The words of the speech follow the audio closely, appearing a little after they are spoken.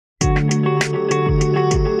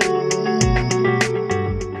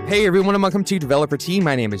Hey everyone, and welcome to Developer Tea.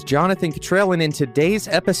 My name is Jonathan Cottrell, and in today's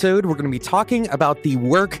episode, we're going to be talking about the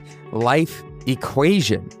work-life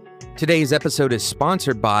equation. Today's episode is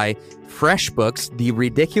sponsored by FreshBooks, the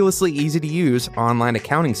ridiculously easy-to-use online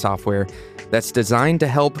accounting software that's designed to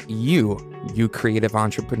help you creative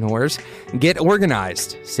entrepreneurs, get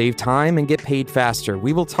organized, save time, and get paid faster.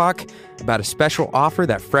 We will talk about a special offer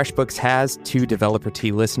that FreshBooks has to Developer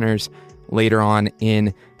Tea listeners later on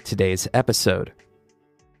in today's episode.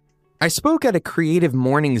 I spoke at a Creative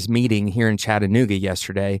Mornings meeting here in Chattanooga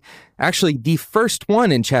yesterday. Actually, the first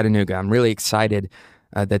one in Chattanooga. I'm really excited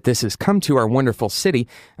that this has come to our wonderful city.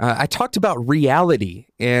 I talked about reality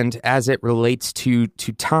and as it relates to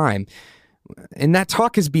time. And that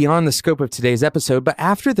talk is beyond the scope of today's episode, but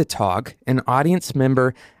after the talk, an audience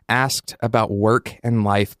member asked about work and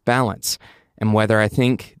life balance and whether I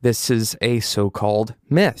think this is a so-called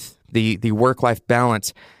myth, the work-life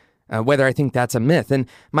balance. Whether I think that's a myth. And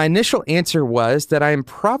my initial answer was that I am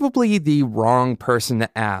probably the wrong person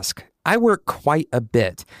to ask. I work quite a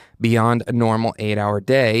bit beyond a normal 8-hour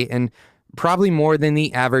day and probably more than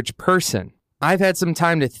the average person. I've had some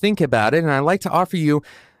time to think about it, and I'd like to offer you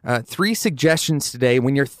 3 suggestions today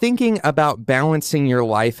when you're thinking about balancing your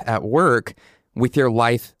life at work with your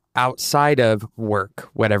life outside of work,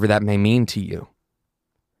 whatever that may mean to you.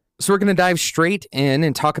 So we're going to dive straight in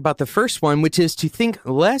and talk about the first one, which is to think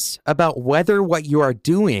less about whether what you are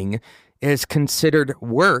doing is considered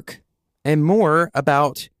work and more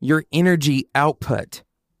about your energy output,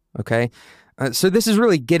 okay? So this is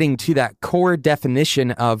really getting to that core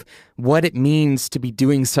definition of what it means to be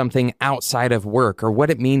doing something outside of work or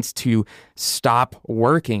what it means to stop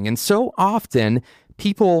working. And so often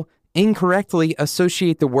people incorrectly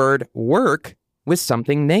associate the word work with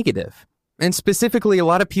something negative. And specifically, a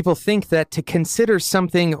lot of people think that to consider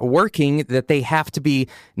something working, that they have to be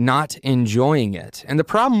not enjoying it. And the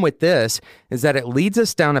problem with this is that it leads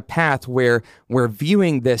us down a path where we're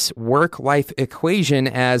viewing this work-life equation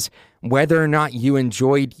as whether or not you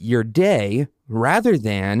enjoyed your day rather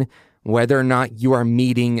than whether or not you are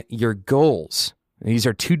meeting your goals. These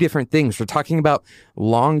are 2 different things. We're talking about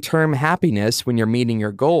long-term happiness when you're meeting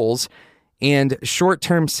your goals and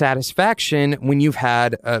short-term satisfaction when you've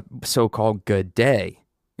had a so-called good day.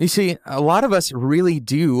 You see, a lot of us really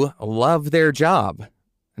do love their job.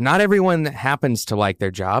 Not everyone happens to like their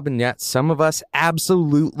job, and yet some of us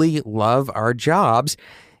absolutely love our jobs,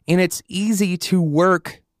 and it's easy to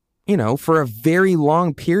work, for a very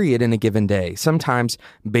long period in a given day, sometimes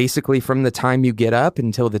basically from the time you get up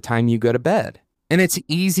until the time you go to bed. And it's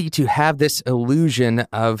easy to have this illusion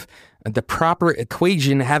of the proper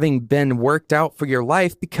equation having been worked out for your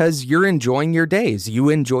life because you're enjoying your days. You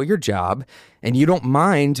enjoy your job and you don't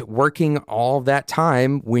mind working all that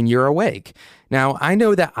time when you're awake. Now, I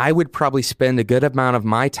know that I would probably spend a good amount of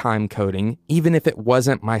my time coding, even if it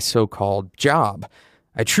wasn't my so-called job.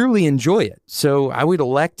 I truly enjoy it, so I would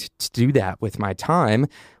elect to do that with my time,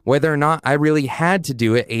 whether or not I really had to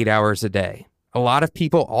do it 8 hours a day. A lot of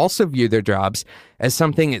people also view their jobs as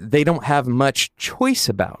something they don't have much choice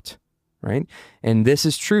about, right? And this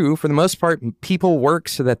is true. For the most part, people work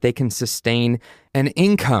so that they can sustain an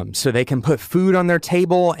income, so they can put food on their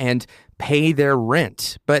table and pay their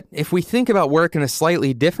rent. But if we think about work in a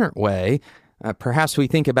slightly different way, perhaps we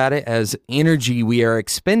think about it as energy we are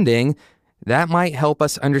expending, that might help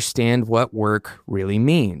us understand what work really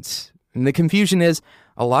means. And the confusion is,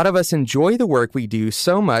 a lot of us enjoy the work we do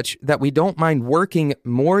so much that we don't mind working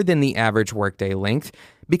more than the average workday length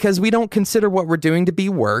because we don't consider what we're doing to be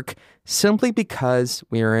work simply because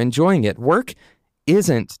we are enjoying it. Work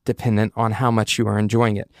isn't dependent on how much you are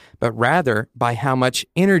enjoying it, but rather by how much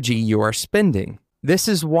energy you are spending. This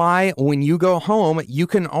is why when you go home, you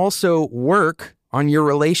can also work on your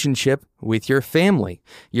relationship with your family.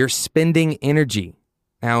 You're spending energy.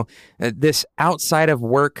 Now, this outside of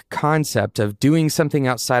work concept of doing something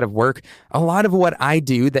outside of work, a lot of what I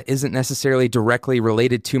do that isn't necessarily directly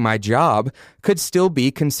related to my job could still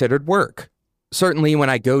be considered work. Certainly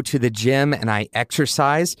when I go to the gym and I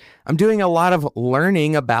exercise, I'm doing a lot of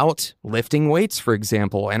learning about lifting weights, for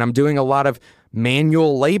example, and I'm doing a lot of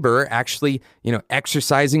manual labor actually,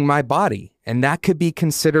 exercising my body. And that could be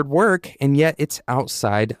considered work, and yet it's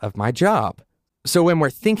outside of my job. So when we're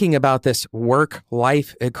thinking about this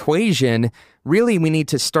work-life equation, really we need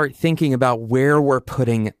to start thinking about where we're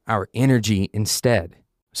putting our energy instead.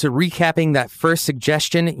 So recapping that first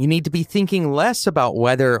suggestion, you need to be thinking less about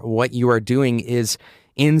whether what you are doing is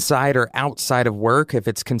inside or outside of work, if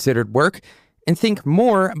it's considered work, and think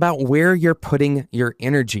more about where you're putting your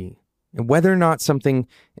energy. And whether or not something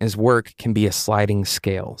is work can be a sliding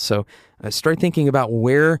scale. So start thinking about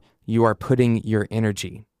where you are putting your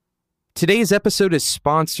energy. Today's episode is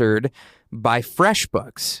sponsored by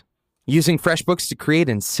FreshBooks. Using FreshBooks to create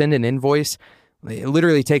and send an invoice, it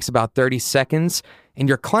literally takes about 30 seconds, and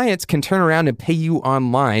your clients can turn around and pay you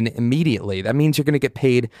online immediately. That means you're going to get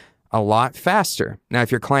paid a lot faster. Now,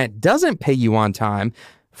 if your client doesn't pay you on time,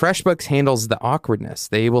 FreshBooks handles the awkwardness.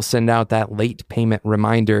 They will send out that late payment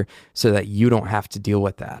reminder so that you don't have to deal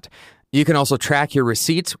with that. You can also track your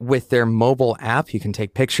receipts with their mobile app. You can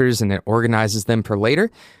take pictures and it organizes them for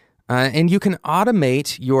later. And you can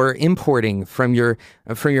automate your importing from your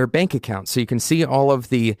bank account, so you can see all of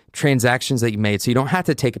the transactions that you made. So you don't have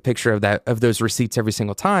to take a picture of those receipts every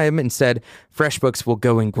single time. Instead, FreshBooks will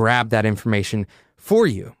go and grab that information for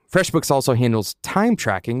you. FreshBooks also handles time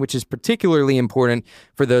tracking, which is particularly important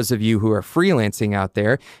for those of you who are freelancing out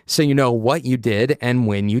there, so you know what you did and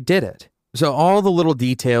when you did it. So all the little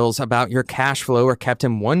details about your cash flow are kept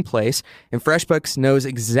in one place, and FreshBooks knows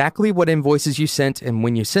exactly what invoices you sent and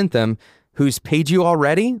when you sent them, who's paid you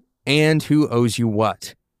already, and who owes you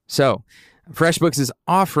what. So FreshBooks is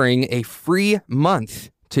offering a free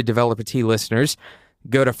month to Developer Tea listeners.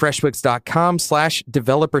 Go to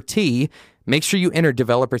freshbooks.com/developertea. Make sure you enter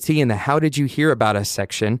Developer Tea in the How Did You Hear About Us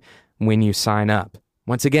section when you sign up.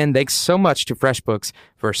 Once again, thanks so much to FreshBooks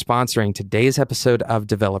for sponsoring today's episode of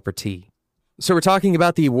Developer Tea. So we're talking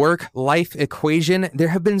about the work-life equation. There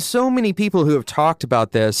have been so many people who have talked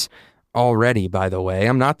about this already, by the way.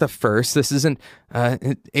 I'm not the first. This isn't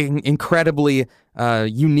incredibly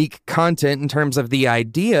unique content in terms of the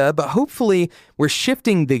idea, but hopefully we're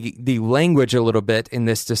shifting the language a little bit in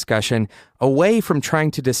this discussion away from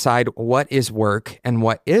trying to decide what is work and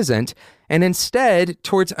what isn't, and instead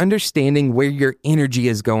towards understanding where your energy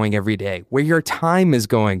is going every day, where your time is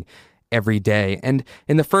going every day. And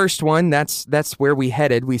in the first one, that's where we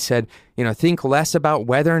headed. We said, think less about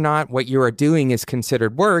whether or not what you are doing is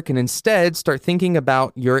considered work, and instead start thinking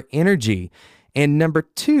about your energy. And number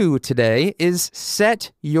 2 today is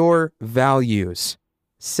set your values.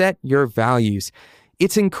 Set your values.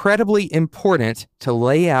 It's incredibly important to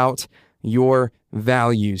lay out your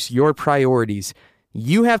values, your priorities.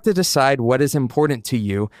 You have to decide what is important to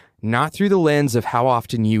you, not through the lens of how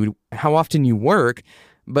often you work,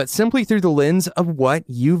 but simply through the lens of what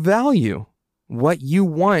you value, what you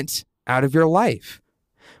want out of your life,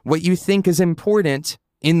 what you think is important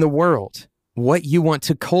in the world, what you want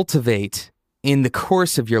to cultivate in the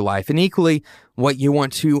course of your life, and equally, what you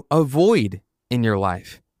want to avoid in your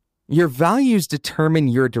life. Your values determine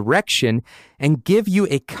your direction and give you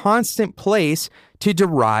a constant place to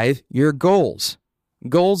derive your goals.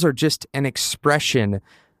 Goals are just an expression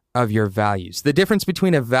of your values. The difference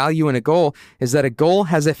between a value and a goal is that a goal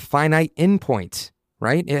has a finite endpoint,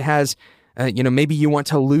 right? It has, maybe you want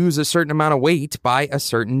to lose a certain amount of weight by a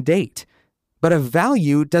certain date. But a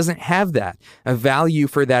value doesn't have that. A value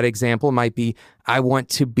for that example might be, I want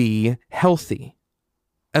to be healthy.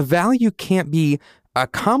 A value can't be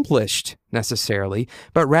accomplished necessarily,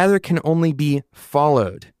 but rather can only be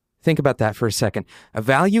followed. Think about that for a second. A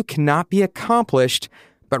value cannot be accomplished,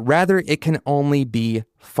 but rather it can only be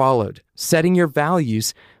followed. Setting your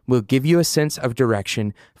values will give you a sense of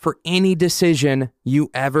direction for any decision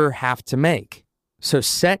you ever have to make. So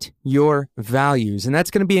set your values. And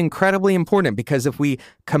that's going to be incredibly important, because if we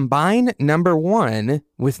combine number 1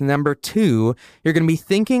 with number 2, you're going to be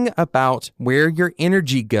thinking about where your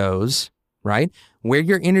energy goes, right? Where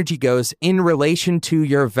your energy goes in relation to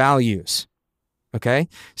your values. Okay?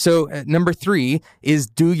 So number 3 is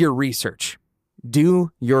do your research.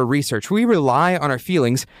 Do your research. We rely on our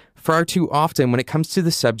feelings far too often when it comes to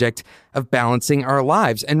the subject of balancing our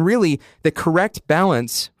lives. And really, the correct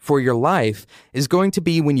balance for your life is going to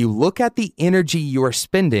be when you look at the energy you are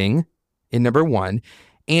spending in number 1,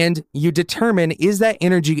 and you determine, is that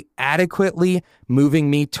energy adequately moving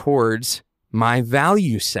me towards my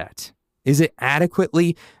value set? Is it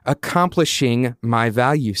adequately accomplishing my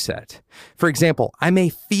value set? For example, I may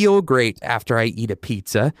feel great after I eat a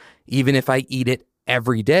pizza, even if I eat it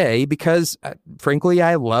every day, because frankly,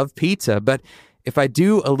 I love pizza. But if I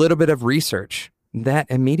do a little bit of research, that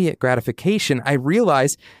immediate gratification, I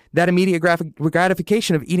realize that immediate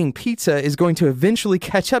gratification of eating pizza is going to eventually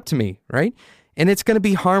catch up to me, right? And it's going to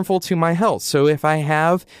be harmful to my health. So if I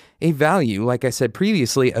have a value, like I said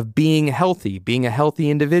previously, of being healthy, being a healthy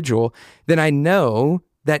individual, then I know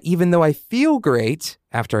that even though I feel great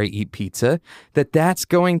after I eat pizza, that's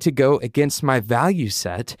going to go against my value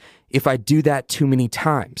set if I do that too many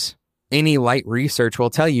times. Any light research will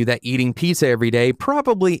tell you that eating pizza every day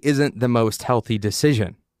probably isn't the most healthy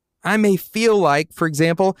decision. I may feel like, for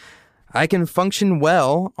example, I can function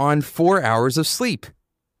well on 4 hours of sleep.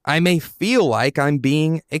 I may feel like I'm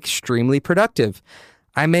being extremely productive.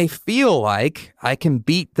 I may feel like I can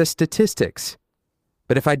beat the statistics.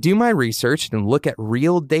 But if I do my research and look at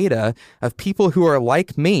real data of people who are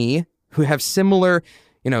like me, who have similar,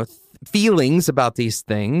 feelings about these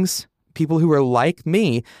things, people who are like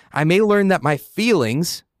me, I may learn that my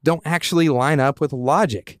feelings don't actually line up with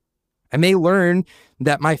logic. I may learn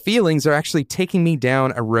that my feelings are actually taking me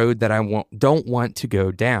down a road that I don't want to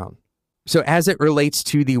go down. So as it relates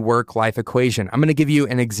to the work-life equation, I'm going to give you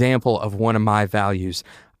an example of one of my values.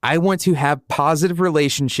 I want to have positive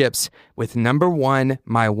relationships with number one,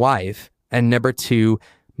 my wife, and number two,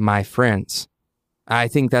 my friends. I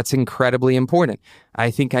think that's incredibly important.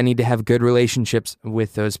 I think I need to have good relationships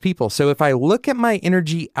with those people. So if I look at my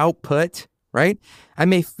energy output, right, I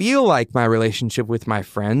may feel like my relationship with my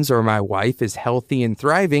friends or my wife is healthy and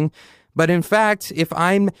thriving. But in fact, if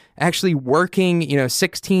I'm actually working,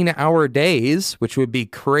 16-hour days, which would be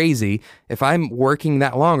crazy, if I'm working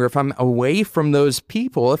that long, or if I'm away from those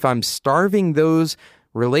people, if I'm starving those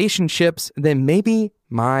relationships, then maybe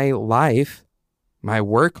my work-life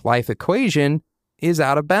equation is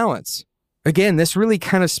out of balance. Again, this really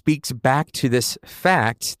kind of speaks back to this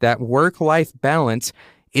fact that work-life balance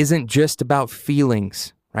isn't just about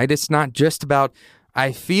feelings, right? It's not just about,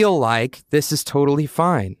 I feel like this is totally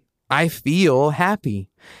fine. I feel happy.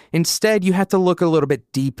 Instead, you have to look a little bit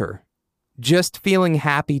deeper. Just feeling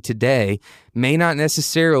happy today may not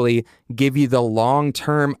necessarily give you the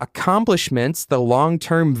long-term accomplishments, the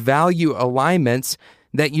long-term value alignments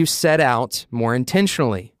that you set out more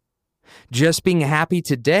intentionally. Just being happy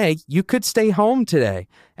today, you could stay home today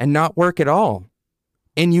and not work at all.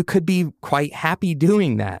 And you could be quite happy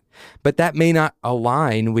doing that, but that may not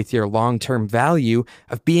align with your long-term value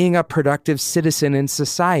of being a productive citizen in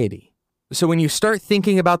society. So when you start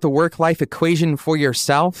thinking about the work-life equation for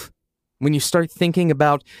yourself, when you start thinking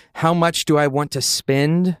about how much do I want to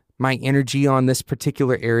spend my energy on this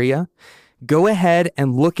particular area, go ahead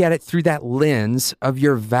and look at it through that lens of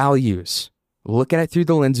your values. Look at it through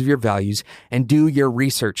the lens of your values and do your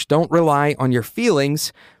research. Don't rely on your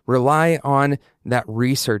feelings. Rely on that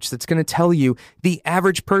research that's going to tell you the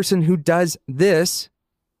average person who does this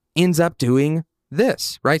ends up doing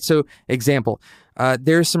this, right? So example,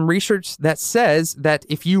 there's some research that says that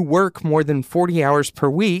if you work more than 40 hours per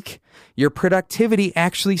week, your productivity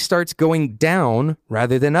actually starts going down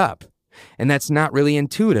rather than up. And that's not really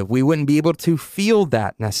intuitive. We wouldn't be able to feel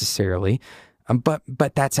that necessarily.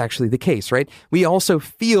 But that's actually the case, right? We also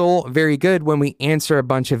feel very good when we answer a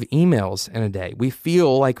bunch of emails in a day. We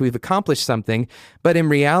feel like we've accomplished something, but in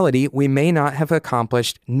reality, we may not have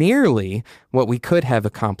accomplished nearly what we could have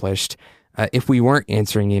accomplished if we weren't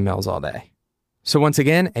answering emails all day. So once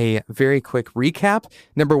again, a very quick recap.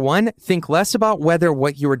 Number one, think less about whether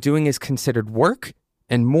what you are doing is considered work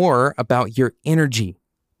and more about your energy.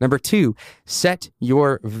 Number two, set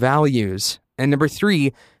your values. And number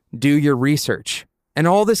three, do your research. And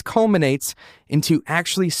all this culminates into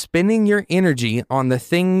actually spending your energy on the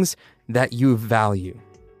things that you value.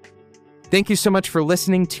 Thank you so much for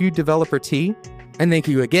listening to Developer Tea. And thank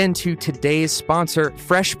you again to today's sponsor,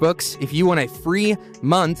 FreshBooks. If you want a free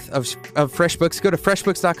month of FreshBooks, go to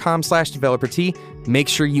freshbooks.com/developertea. Make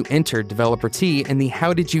sure you enter Developer Tea in the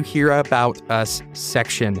How Did You Hear About Us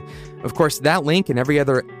section. Of course, that link and every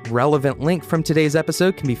other relevant link from today's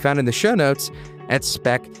episode can be found in the show notes at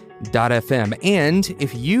spec.fm. And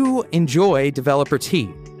if you enjoy Developer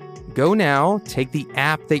Tea, go now, take the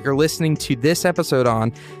app that you're listening to this episode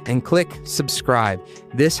on, and click subscribe.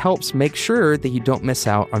 This helps make sure that you don't miss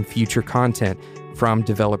out on future content from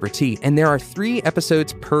Developer Tea. And there are 3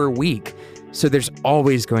 episodes per week, so there's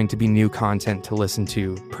always going to be new content to listen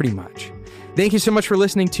to, pretty much. Thank you so much for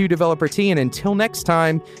listening to Developer Tea, and until next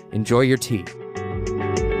time, enjoy your tea.